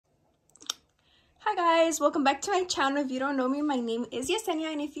Hi guys, welcome back to my channel. If you don't know me, my name is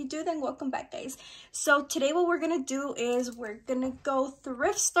Yesenia, and if you do, then welcome back guys. So today what we're gonna do is we're gonna go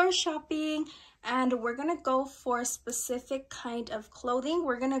thrift store shopping, and we're gonna go for a specific kind of clothing.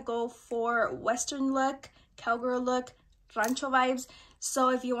 We're gonna go for Western look, cowgirl look, rancho vibes.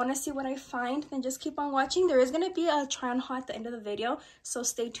 So if you want to see what I find, then just keep on watching. There is gonna be a try on haul at the end of the video, so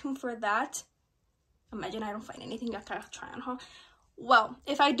stay tuned for that. Imagine I don't find anything, I gotta try on haul. Well,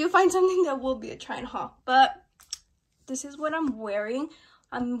 if I do find something, that will be a try and haul. But this is what I'm wearing.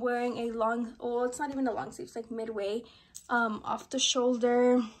 I'm wearing a long, oh, it's not even a long sleeve, it's like midway, off the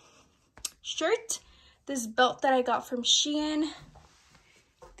shoulder shirt. This belt that I got from Shein.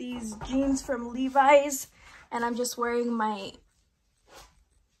 These jeans from Levi's. And I'm just wearing my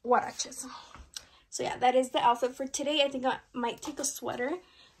huaraches. So yeah, that is the outfit for today. I think I might take a sweater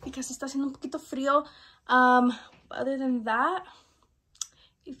because está haciendo un poquito frío. But other than that,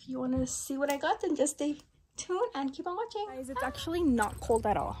 if you want to see what I got, then just stay tuned and keep on watching. Guys, it's actually not cold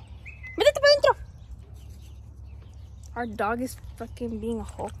at all. Our dog is fucking being a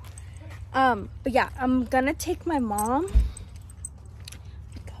hole. But yeah, I'm gonna take my mom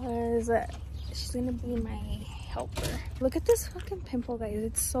because she's gonna be my helper. Look at this fucking pimple, guys.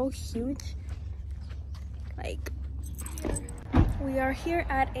 It's so huge. Like, we are here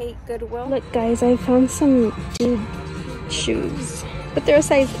at a Goodwill. Look guys, I found some big shoes, but they're a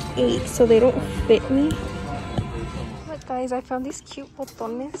size 8, so they don't fit me. Look guys, I found these cute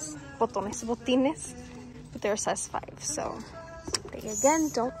botines, but they're a size 5, so they again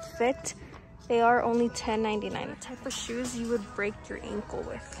don't fit. They are only $10.99. The type of shoes you would break your ankle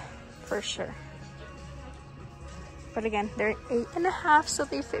with, for sure. But again, they're 8.5, so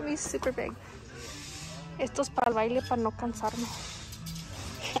they fit me super big. Estos para el baile, para no cansarme.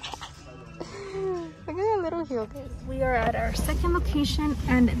 Look at that little heel, guys. We are at our second location,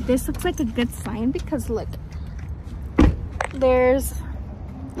 and this looks like a good sign because look, there's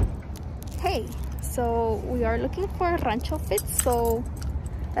hay. So we are looking for rancho fits, so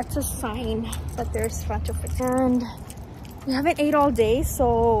that's a sign that there's rancho fits. And we haven't ate all day,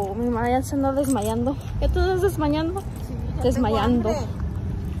 so mi mamá ya se anda desmayando. ¿Ya te estás desmayando? Desmayando.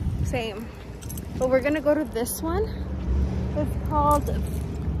 Same. But we're gonna go to this one. It's called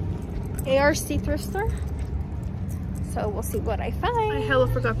ARC Thrift Store. So we'll see what I find. I hella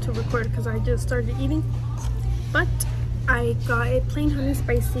forgot to record because I just started eating. But I got a plain honey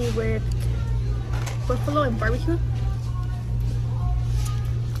spicy with buffalo and barbecue.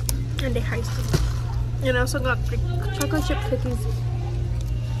 And a high tea. And I also got chocolate chip cookies.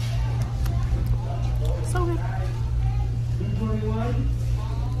 So good.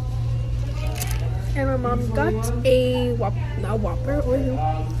 And my mom got a Whopper,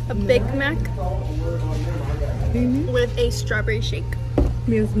 a Big Mac with a strawberry shake.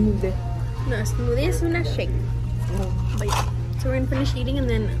 Mi smoothie. No, smoothie es una shake. But yeah, so we're gonna finish eating and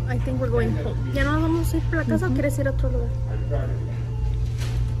then I think we're going home. ¿Ya no vamos a ir por la casa o quieres ir a otro lugar?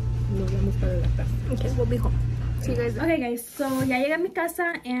 Nos vamos para la casa. Okay, we'll be home. See you guys. Okay guys, so ya llegué a mi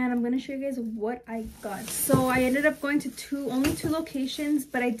casa and I'm gonna show you guys what I got. So I ended up going to only two locations,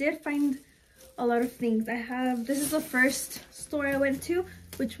 but I did find a lot of things. This is the first store I went to,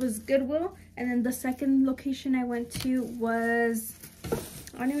 which was Goodwill, and then the second location I went to was,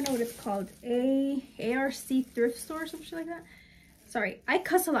 I don't even know what it's called, ARC Thrift Store or something like that. Sorry, I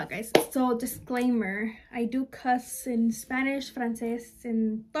cuss a lot guys, so disclaimer, I do cuss in Spanish, Francés,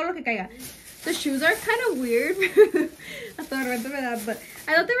 and todo lo que caiga. The shoes are kind of weird, but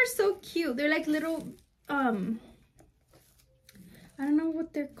I thought they were so cute. They're like little, I don't know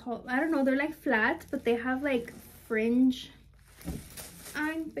what they're called. I don't know. They're like flats, but they have like fringe.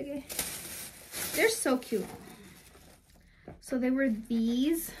 They're so cute. So they were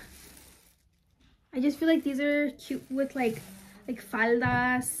these. I just feel like these are cute with like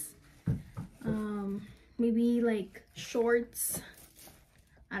faldas. Maybe like shorts.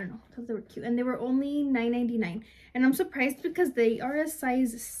 I don't know. I thought they were cute. And they were only $9.99. And I'm surprised because they are a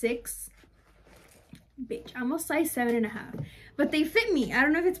size 6. Bitch, I'm a size 7.5. But they fit me. I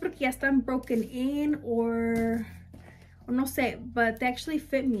don't know if it's porque ya están broken in or no sé, but they actually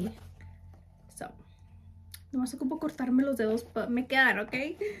fit me. So, nomás ocupo cortarme los dedos, but me quedan,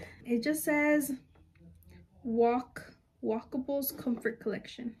 okay? It just says Walkables Comfort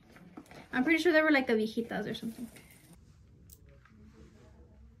Collection. I'm pretty sure they were like a viejitas or something.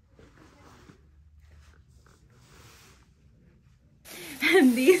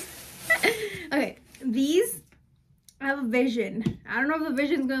 And these, okay, these, I have a vision. I don't know if the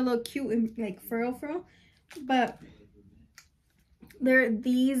vision's gonna look cute and like furl, but they're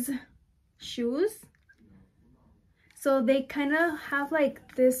these shoes. So they kind of have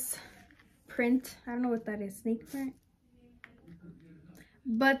like this print. I don't know what that is. Snake print.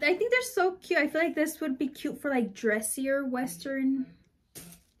 But I think they're so cute. I feel like this would be cute for like dressier Western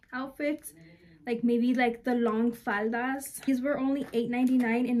outfits. Like maybe like the long faldas. These were only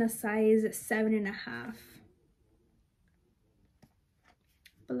 $8.99 in a size 7.5.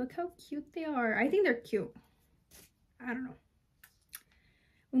 But look how cute they are. I think they're cute. I don't know.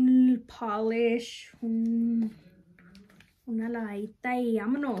 Un polish. Una lavadita y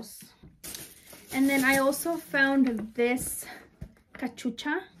Amonosss. And then I also found this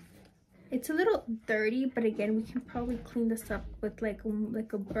cachucha. It's a little dirty, but again, we can probably clean this up with like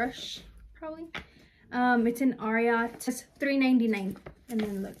a brush, probably. It's an Aria. It's $3.99. And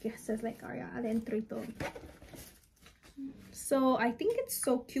then look, it says like Aria adentro y todo. So I think it's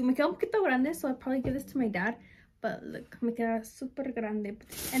so cute. Me queda un poquito grande, so I'll probably give this to my dad. But look, me queda super grande.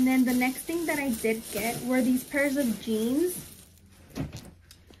 And then the next thing that I did get were these pairs of jeans.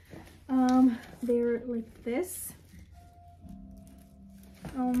 They're like this.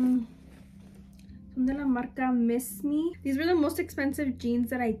 Son de la marca Miss Me. These were the most expensive jeans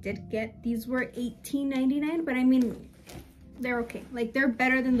that I did get. These were $18.99, but I mean, they're okay. Like, they're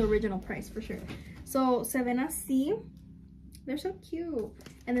better than the original price for sure. So, se ven así. They're so cute.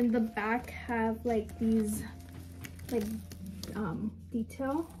 And then the back have like these, like,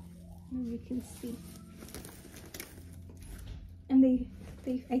 detail, as you can see. And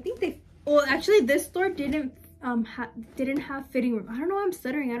I think they, well, actually this store didn't have fitting room. I don't know why I'm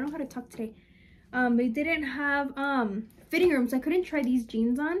stuttering. I don't know how to talk today. They didn't have fitting rooms. I couldn't try these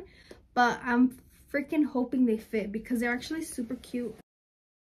jeans on, but I'm freaking hoping they fit because they're actually super cute.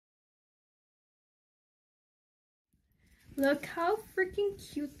 Look how freaking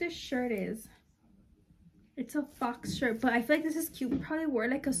cute this shirt is. It's a fox shirt, but I feel like this is cute. We probably wear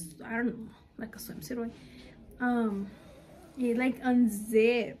like a, I don't know, like a swimsuit. It like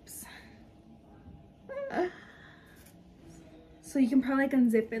unzips. So you can probably like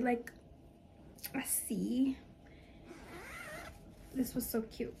unzip it like así. This was so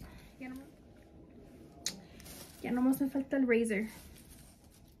cute. Ya nomás me falta el razor.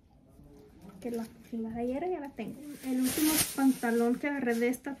 Que la playera ya la tengo. El último pantalón que agarré de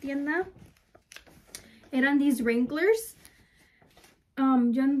esta tienda eran these Wranglers.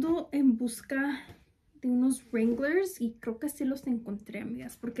 Yo ando en busca de unos Wranglers y creo que sí los encontré,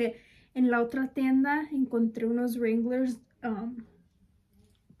 amigas, porque en la otra tienda encontré unos Wranglers,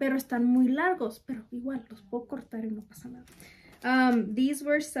 pero están muy largos, pero igual los puedo cortar y no pasa nada. These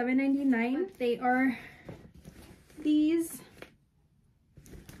were $7.99. They are these,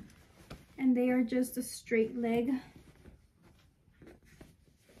 and they are just a straight leg.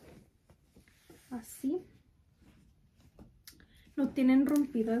 Así. No tienen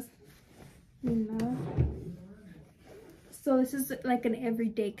rompidas ni nada. So this is like an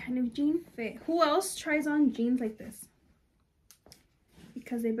everyday kind of jean fit. Who else tries on jeans like this?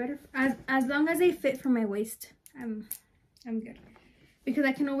 Because they better, as long as they fit for my waist, I'm good. Because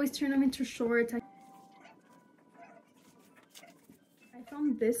I can always turn them into shorts. I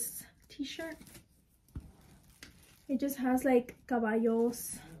found this t-shirt. It just has like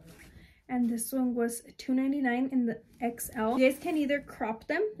caballos. And this one was $2.99 in the XL. You guys can either crop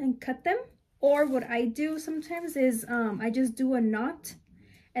them and cut them, or what I do sometimes is I just do a knot,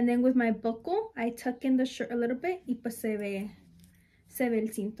 and then with my buckle I tuck in the shirt a little bit y pues se ve el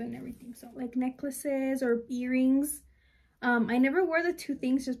cinto and everything. So like necklaces or earrings. I never wear the two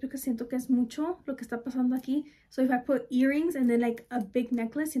things just because siento que es mucho lo que está pasando aquí. So if I put earrings and then like a big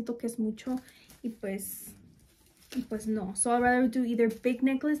necklace, siento que es mucho y pues no. So I'd rather do either big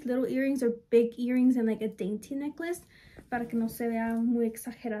necklace, little earrings, or big earrings and like a dainty necklace para que no se vea muy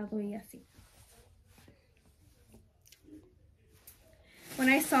exagerado y así. When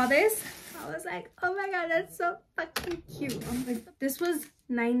I saw this, I was like, oh my god, that's so fucking cute. Like, this was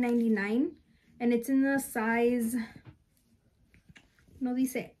 $9.99 and it's in the size, no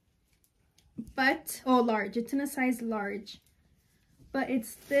dice, but, oh, large. It's in a size large. But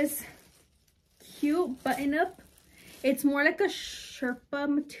it's this cute button up. It's more like a Sherpa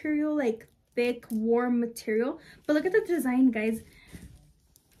material, like thick, warm material. But look at the design, guys.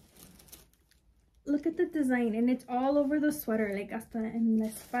 Look at the design, and it's all over the sweater, like hasta en la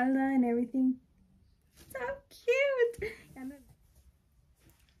espalda and everything. So cute.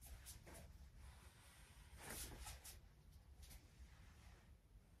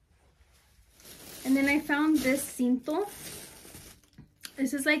 And then I found this cinto.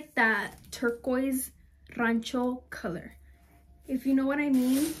 This is like that turquoise rancho color. If you know what I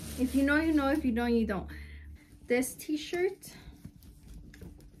mean. If you know, you know. If you don't, you don't. This t-shirt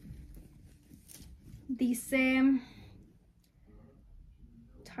dice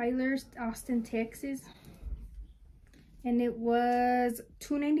Tyler's, Austin, Texas. And it was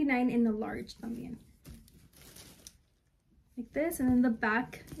 $2.99 in the large también. Like this, and then the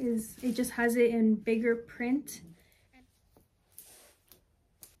back is, it just has it in bigger print.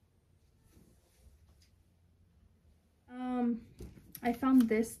 I found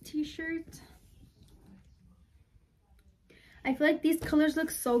this t-shirt. I feel like these colors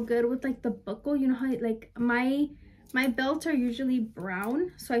look so good with like the buckle. You know how like my belts are usually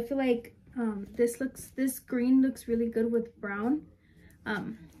brown, so I feel like this green looks really good with brown. But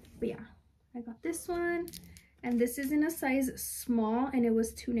yeah, I got this one, and this is in a size small, and it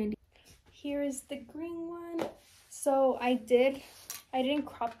was $2.90. Here is the green one. So I didn't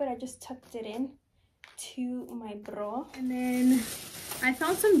crop it, I just tucked it in to my bra. And then I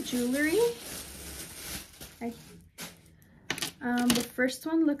found some jewelry. The first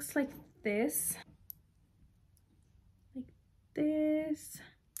one looks like this,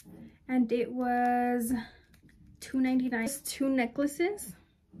 and it was $2.99. It's 2 necklaces,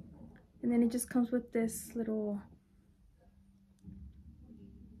 and then it just comes with this little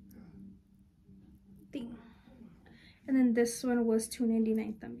thing. And then this one was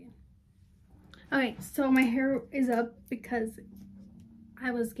 $2.99 también. Okay, so my hair is up because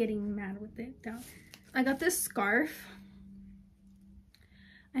I was getting mad with it down. I got this scarf.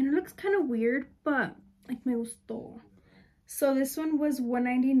 And it looks kind of weird, but like me gustó. So this one was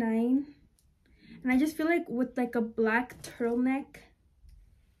 $1.99. And I just feel like with like a black turtleneck,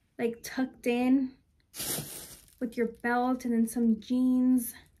 like tucked in with your belt and then some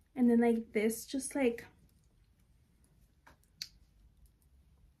jeans. And then like this, just like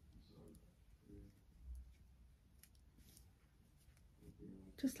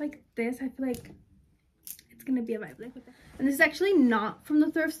this, I feel like it's gonna be a vibe like with that. And this is actually not from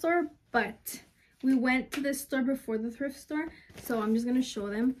the thrift store, but we went to this store before the thrift store, so I'm just gonna show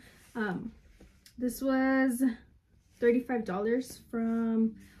them. This was $35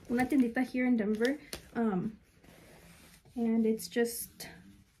 from una tiendita here in Denver, and it's just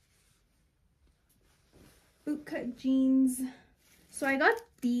bootcut jeans. So I got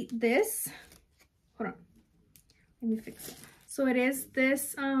this. Hold on, let me fix it. So it is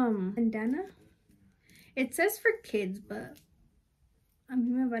this bandana. It says for kids, but a mí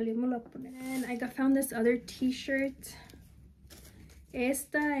me valió, me lo voy a poner. And I found this other t-shirt.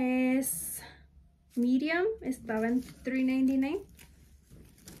 Esta es medium. Estaba en $3.99.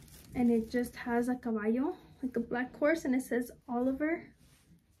 And it just has a caballo, like a black horse, and it says Oliver.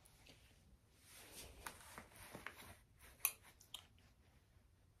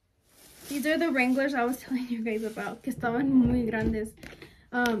 These are the Wranglers I was telling you guys about, que estaban muy grandes.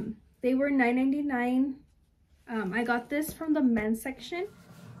 They were $9.99. I got this from the men's section.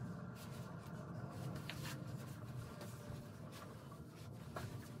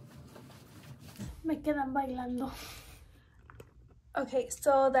 Me quedan bailando. Okay,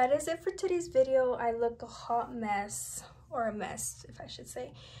 so that is it for today's video. I look a hot mess, or a mess, if I should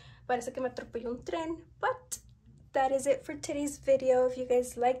say. Parece que me atropelló un tren, but that is it for today's video. If you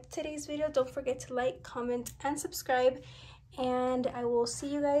guys liked today's video, don't forget to like, comment, and subscribe. And I will see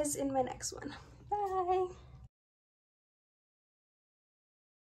you guys in my next one. Bye!